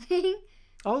hell is he?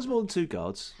 Oh, there's more than 2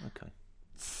 guards. Okay.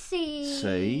 C.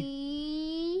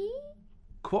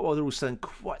 Quite well, they're all standing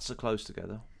quite so close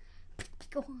together.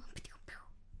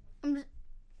 I'm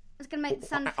just going to make the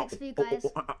sound effects for you guys.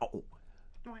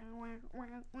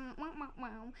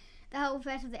 The whole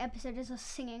verse of the episode is us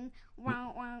singing.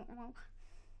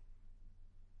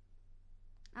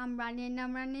 I'm running.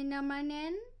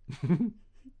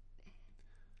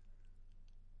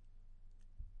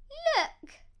 Look!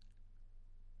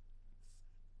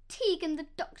 Tegan, the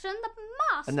Doctor, and the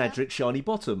Master. An Adric shiny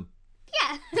bottom.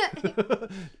 Yeah.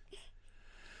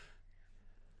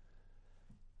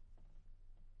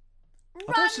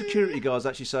 Are those security guards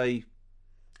actually say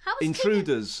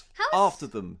intruders after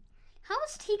them? How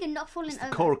is Tegan not falling over?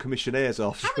 The Corps of Commissionaires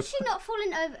after. How is she not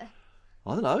falling over?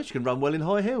 I don't know. She can run well in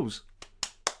high heels.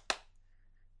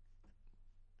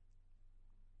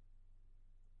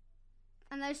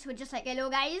 And those two are just like, hello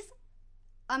guys,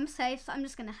 I'm safe, so I'm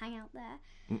just going to hang out there.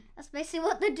 That's basically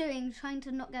what they're doing, trying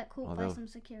to not get caught by some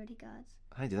security guards.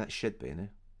 Handy that shed being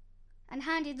here. And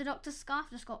handy, the Doctor's scarf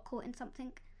just got caught in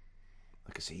something.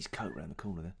 I can see his coat round the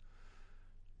corner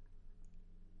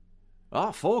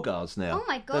there. 4 guards now. Oh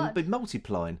my God. They've been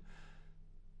multiplying.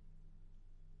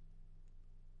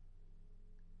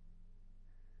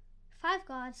 Five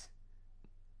guards.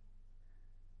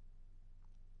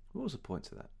 What was the point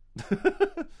to that?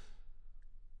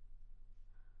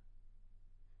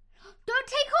 Don't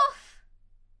take off!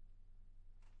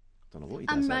 Don't know what he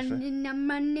does. I'm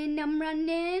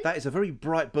running. That is a very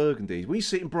bright burgundy. When you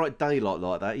see it in bright daylight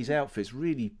like that, his outfit's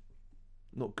really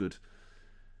not good.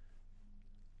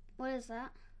 What is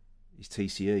that? His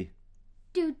TCE.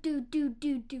 Do.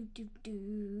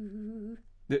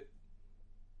 Yeah.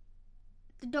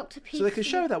 The Doctor peeks. So they can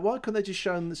show that. Why can't they just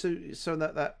show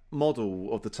that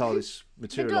model of the TARDIS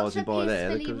materialising by there?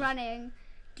 The Doctor peacefully running.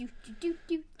 Do.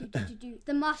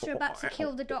 The Master about to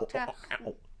kill the Doctor.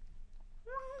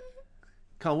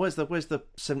 Come on, where's the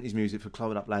 70s music for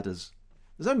climbing up ladders?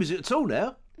 There's no music at all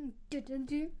now.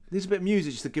 There's a bit of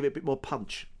music just to give it a bit more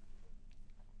punch.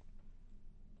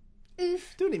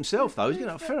 Oof. Doing it himself though. He's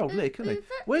getting a fair old lick, isn't he?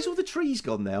 Where's all the trees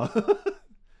gone now?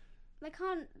 They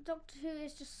can't. Doctor Who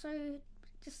is just so.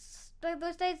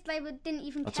 Those days they didn't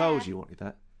even care. I told you wanted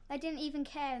that. They didn't even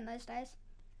care in those days.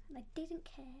 They didn't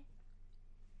care.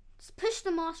 Just push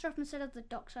the Master up instead of the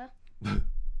Doctor.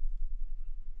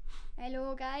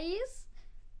 Hello, guys.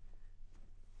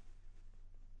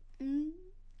 Oh.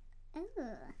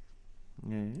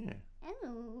 Yeah.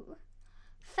 Oh.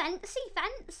 Fancy.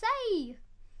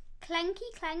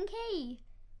 Clanky.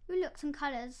 Who looks and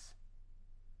colours?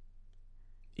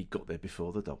 He got there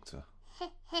before the Doctor.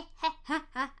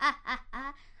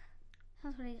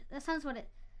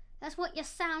 That's what you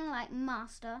sound like,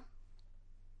 Master.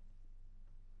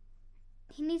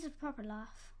 He needs a proper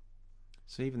laugh.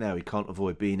 So even now he can't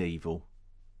avoid being evil.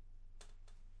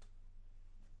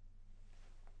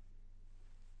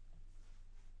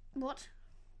 What?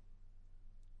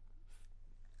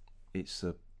 It's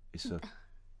a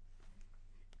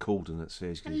cauldron that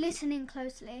says. And listening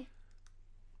closely.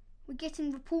 We're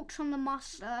getting reports from the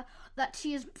Master that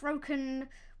she has broken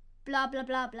blah blah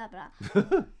blah blah blah.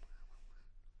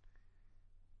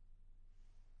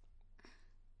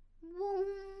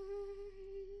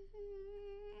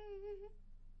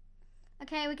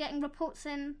 Okay, we're getting reports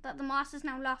in that the Master's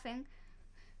now laughing.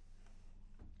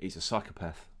 He's a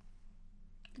psychopath.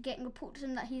 We're getting reports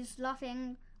in that he's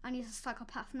laughing and he's a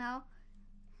psychopath now.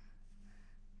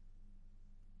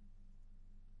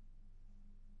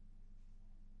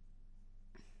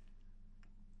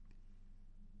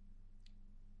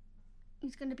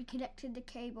 He's going to be connecting the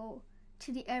cable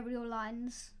to the aerial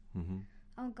lines. Mm-hmm.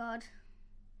 Oh God.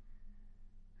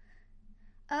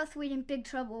 Earthweed in big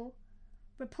trouble.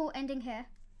 Report ending here.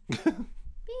 Beep. The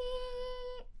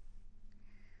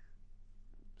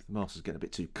Master's getting a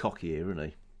bit too cocky here, isn't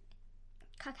he?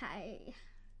 Cocky.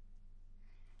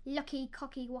 Lucky,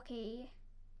 cocky, wacky.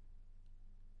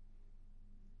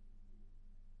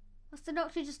 What's the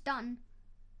Doctor just done?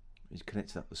 He's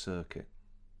connected up the circuit.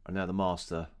 And now the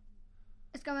Master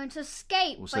is going to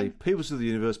escape. We'll say, peoples of the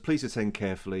universe, please attend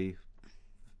carefully.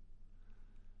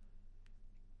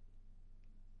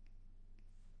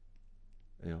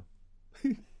 Yeah.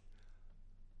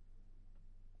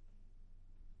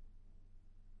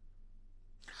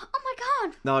 Oh my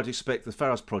God! Now I'd expect the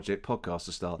Farrah's Project podcast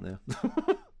to start now.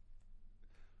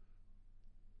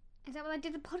 I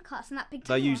did a podcast on that big They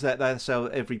tower. use that. That's how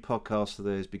every podcast of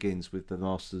theirs begins, with the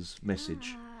Master's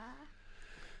message.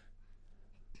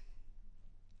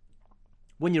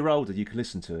 When you're older, you can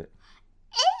listen to it.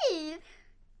 Ew.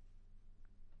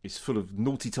 It's full of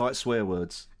naughty, tight swear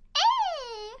words.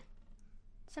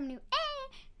 Some new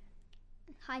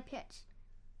high pitch.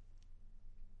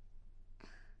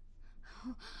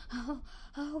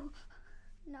 Oh,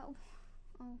 no.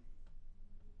 Oh.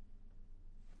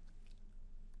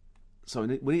 So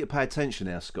we need to pay attention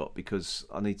now, Scott, because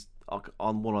I want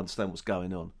to understand what's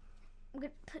going on. I'm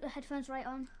going to put the headphones right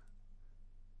on.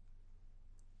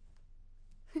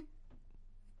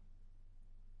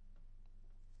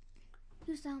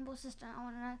 Who's the humble assistant? I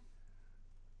want to know.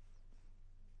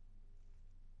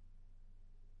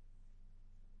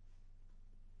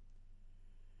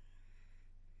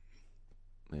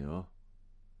 There you are.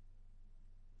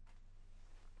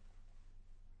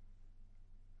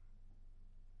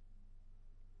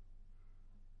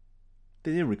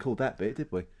 Didn't even record that bit,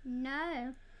 did we?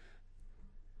 No.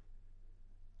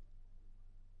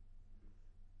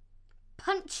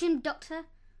 Punch him, Doctor.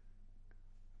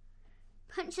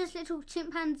 Punch this little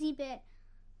chimpanzee bit.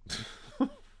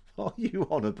 What are you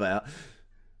on about?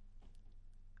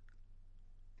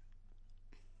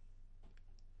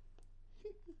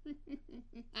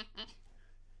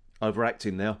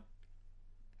 Overacting now.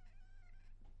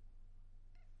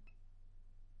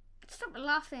 Stop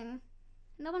laughing.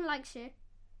 No one likes you.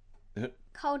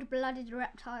 Cold-blooded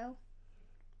reptile.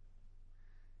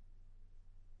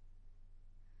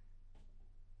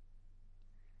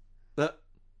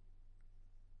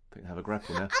 I think I have a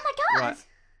grapple now. Oh my god! Right.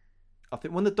 I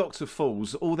think when the Doctor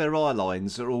falls, all their eye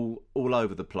lines are all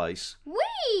over the place.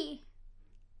 Whee!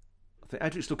 I think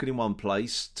Adric's looking in one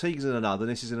place, Teague's in another,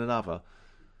 and this is in another.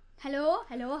 Hello,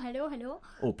 hello, hello, hello.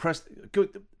 Oh, press...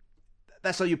 Good.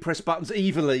 That's how you press buttons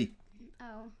evenly.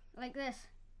 Oh, like this.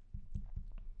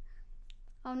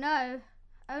 Oh no.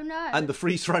 Oh no. And the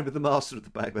freeze frame with the Master at the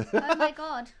back there. Oh my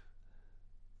god.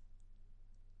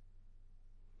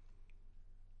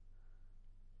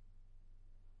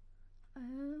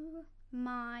 Oh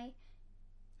my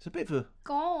It's a bit of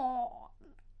god.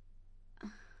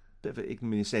 an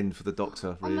ignominious end for the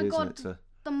Doctor, Oh really, my god. isn't it?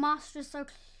 The Master is so...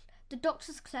 The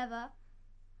Doctor's clever.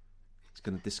 It's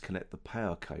going to disconnect the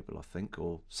power cable, I think,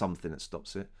 or something that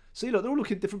stops it. See, look, they're all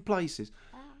looking in different places.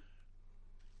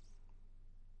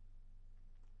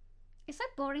 It's so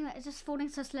boring that it's just falling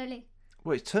so slowly.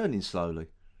 Well, it's turning slowly.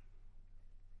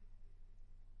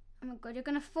 Oh my god, you're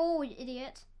gonna fall, you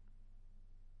idiot.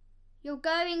 You're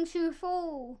going to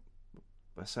fall.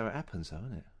 That's how it happens, though,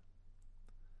 isn't it?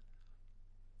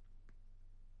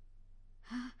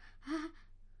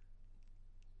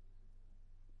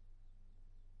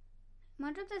 I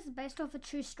wonder if this is based off a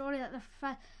true story that the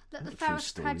Not a true Ferris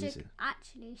story, is Tragic it?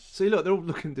 actually... See, look, they're all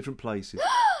looking in different places.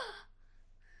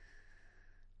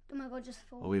 Oh my god, just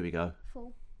fall. Oh, here we go.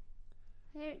 Fall.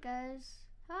 Here it goes.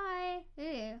 Hi.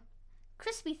 Ew.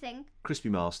 Crispy thing. Crispy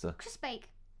Master. Crisp bake.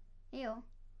 Ew.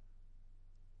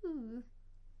 Ooh.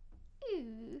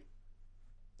 Ew.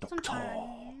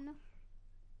 Sunshine.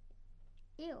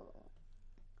 Ew.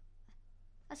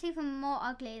 That's even more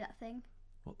ugly, that thing.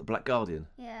 What, the Black Guardian?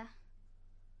 Yeah.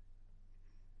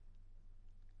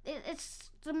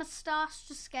 It's the moustache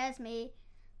just scares me.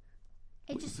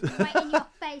 It just right in your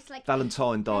face, like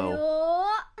Valentine dial. hello?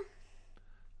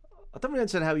 I don't really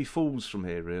understand how he falls from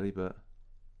here, really, but...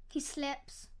 He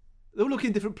slips. They're all looking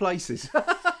in different places.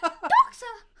 Doctor!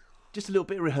 Just a little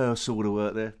bit of rehearsal to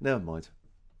work there. Never mind.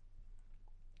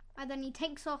 And then he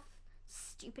takes off.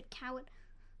 Stupid coward.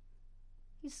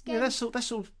 He's scared. Yeah,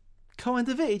 that's all kind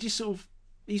of it. He just sort of...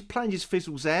 His plane just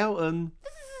fizzles out and...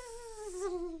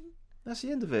 That's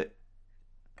the end of it.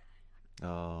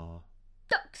 Oh.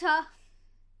 Doctor!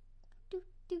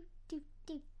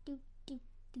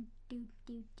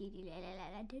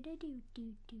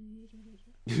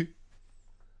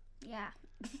 Yeah.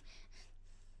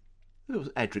 There was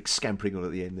Adric scampering on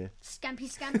at the end there. Scampy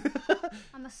scamp.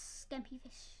 I'm a scampy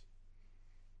fish.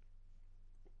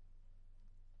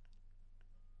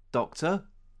 Doctor.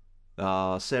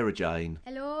 Sarah Jane.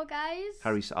 Hello, guys.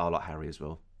 Harry. I like Harry as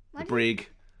well. Why The did- Brig.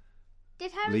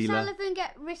 Did Harry Leela. Sullivan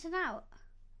get written out?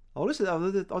 Oh, listen,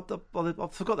 I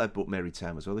forgot they bought Mary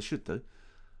Tam as well. They should do.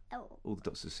 Oh. All the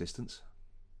Doctor's assistants.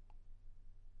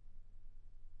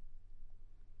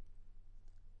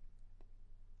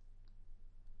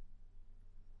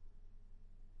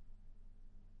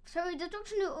 So the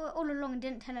Doctor knew all along and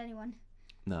didn't tell anyone.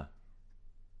 No.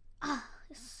 Ah,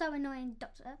 it's so annoying,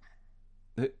 Doctor.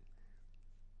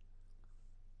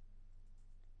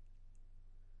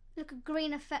 Look, a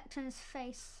green effect on his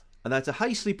face. And they had to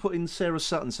hastily put in Sarah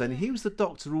Sutton saying he was the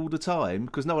Doctor all the time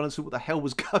because no one understood what the hell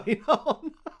was going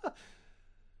on.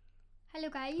 Hello,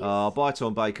 guys. Bye,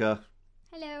 Tom Baker.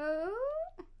 Hello.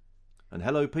 And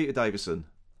hello, Peter Davison.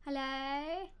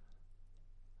 Hello.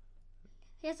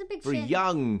 He has a big Very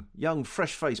chin. young,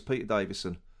 fresh-faced Peter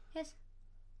Davison. Yes.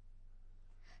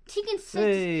 Tegan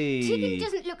says Hey. Tegan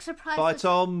doesn't look surprised. Bye,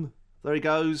 Tom. There he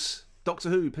goes. Doctor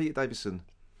Who, Peter Davison.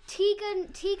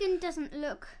 Tegan doesn't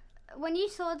look. When you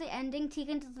saw the ending,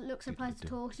 Tegan doesn't look surprised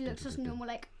at all. She looks just normal,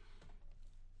 like.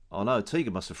 Oh no,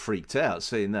 Tegan must have freaked out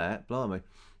seeing that. Blimey.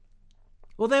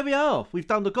 Well, there we are. We've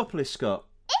done Logopolis, Scott.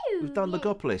 Ew, We've done yeah.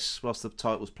 Logopolis whilst the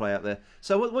titles play out there.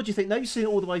 So what do you think? Now you've seen it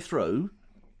all the way through.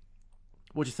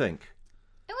 What do you think?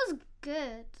 It was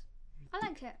good. I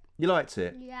liked it. You liked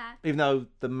it? Yeah. Even though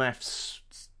the maths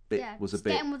bit was a just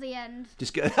bit... getting with the end.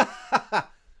 Just get...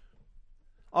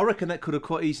 I reckon that could have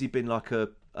quite easily been like a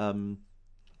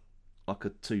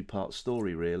two-part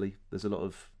story, really. There's a lot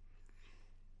of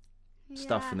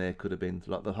stuff in there. Could have been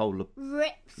like the whole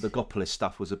ripped. Logopolis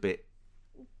stuff was a bit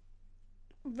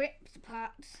Ripped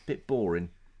parts. bit boring,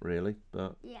 really.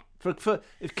 But Yeah. for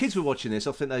if kids were watching this,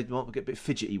 I think they might get a bit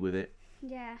fidgety with it.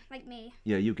 Yeah, like me.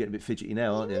 Yeah, you're getting a bit fidgety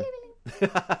now, aren't you?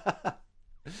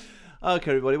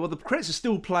 Okay, everybody. Well, the credits are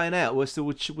still playing out. We're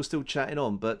still chatting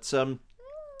on, but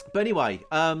anyway,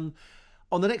 on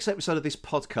the next episode of this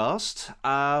podcast,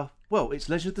 well, it's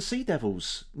Legend of the Sea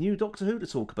Devils, new Doctor Who to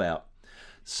talk about.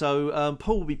 So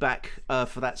Paul will be back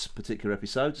for that particular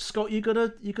episode. Scott, you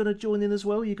gonna join in as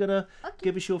well? You gonna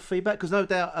give us your feedback? Because no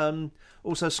doubt,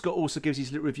 also Scott also gives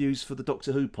his little reviews for the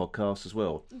Doctor Who podcast as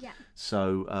well. Yeah.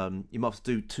 So you might have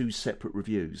to do 2 separate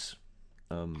reviews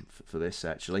for this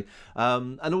actually,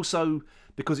 and also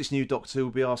because it's new Doctor Who,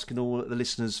 we'll be asking all the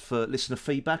listeners for listener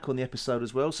feedback on the episode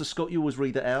as well. So Scott, you always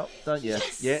read it out, don't you?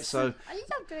 Yes. Yeah. So I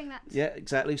love doing that. yeah,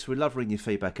 exactly. So we love reading your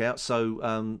feedback out.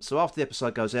 So so after the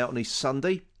episode goes out on Easter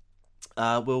Sunday,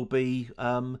 we'll be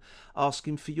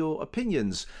asking for your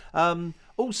opinions.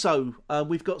 Also,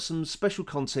 we've got some special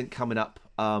content coming up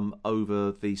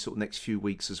over the sort of next few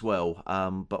weeks as well.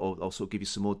 But I'll sort of give you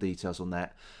some more details on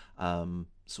that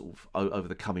sort of over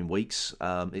the coming weeks.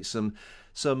 It's some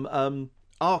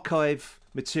archive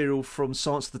material from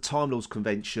Science of the Time Lords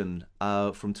convention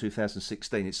from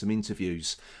 2016. It's some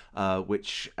interviews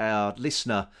which our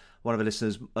listener, one of our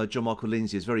listeners, John Michael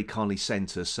Lindsay, has very kindly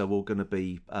sent us. So we're going to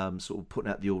be sort of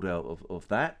putting out the audio of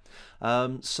that.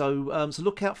 So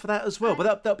look out for that as well.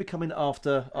 But that'll be coming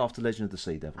after Legend of the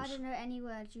Sea Devils. I don't know any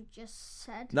words you just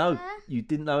said. No, there. you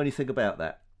didn't know anything about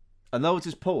that. I know it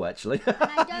is Paul actually. And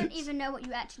I don't even know what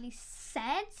you actually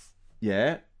said.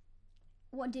 Yeah.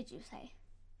 What did you say?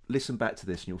 Listen back to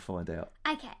this and you'll find out.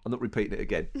 Okay. I'm not repeating it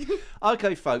again.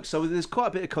 Okay, folks. So there's quite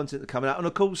a bit of content coming out, and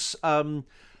of course,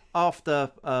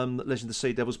 after Legend of the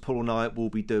Sea Devils, Paul and I will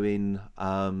be doing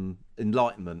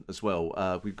Enlightenment as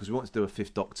well, because we want to do a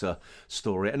Fifth Doctor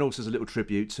story, and also as a little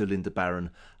tribute to Linda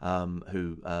Barron,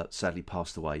 who sadly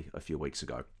passed away a few weeks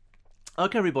ago.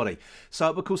 Okay, everybody.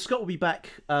 So, of course, Scott will be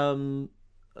back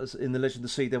as in the Legend of the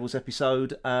Sea Devils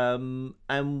episode, and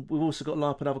we've also got to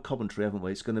line up another commentary, haven't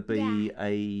we? It's going to be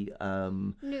a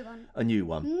new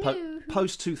one,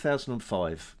 post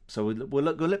 2005. So we'll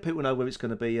let people know whether it's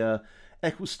going to be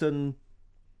Eccleston,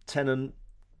 Tennant,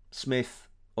 Smith,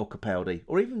 or Capaldi,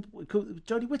 or even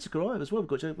Jodie Whittaker as well. We've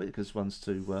got Jodie Whittaker's ones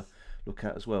to look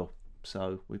at as well.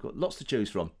 So we've got lots to choose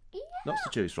from. Yeah. Lots to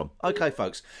choose from. Okay,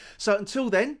 folks. So until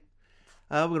then,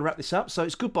 we're going to wrap this up. So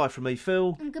it's goodbye from me,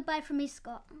 Phil. And goodbye from me,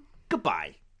 Scott.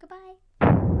 Goodbye. Goodbye.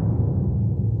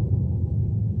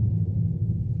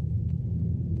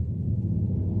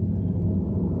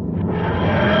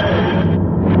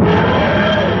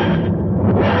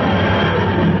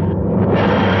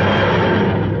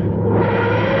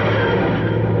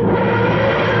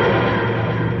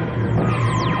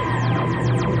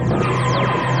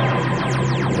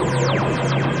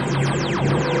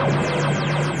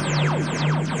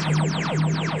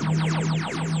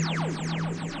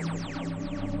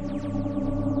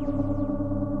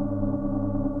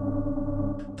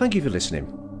 Thank you for listening.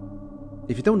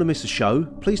 If you don't want to miss a show,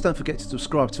 please don't forget to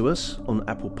subscribe to us on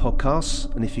Apple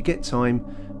Podcasts, and if you get time,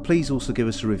 please also give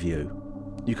us a review.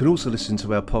 You can also listen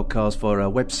to our podcast via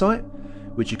our website,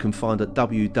 which you can find at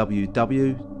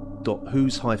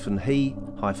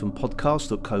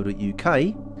www.whos-he-podcast.co.uk,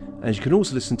 and you can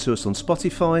also listen to us on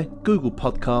Spotify, Google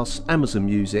Podcasts, Amazon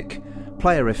Music,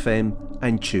 Player FM,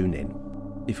 and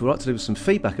TuneIn. If you'd like to leave us some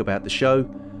feedback about the show,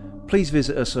 please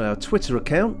visit us on our Twitter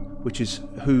account, which is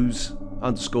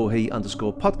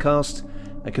whos_he_podcast,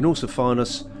 and can also find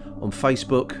us on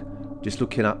Facebook, just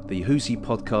looking up the Who's He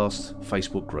Podcast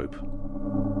Facebook group.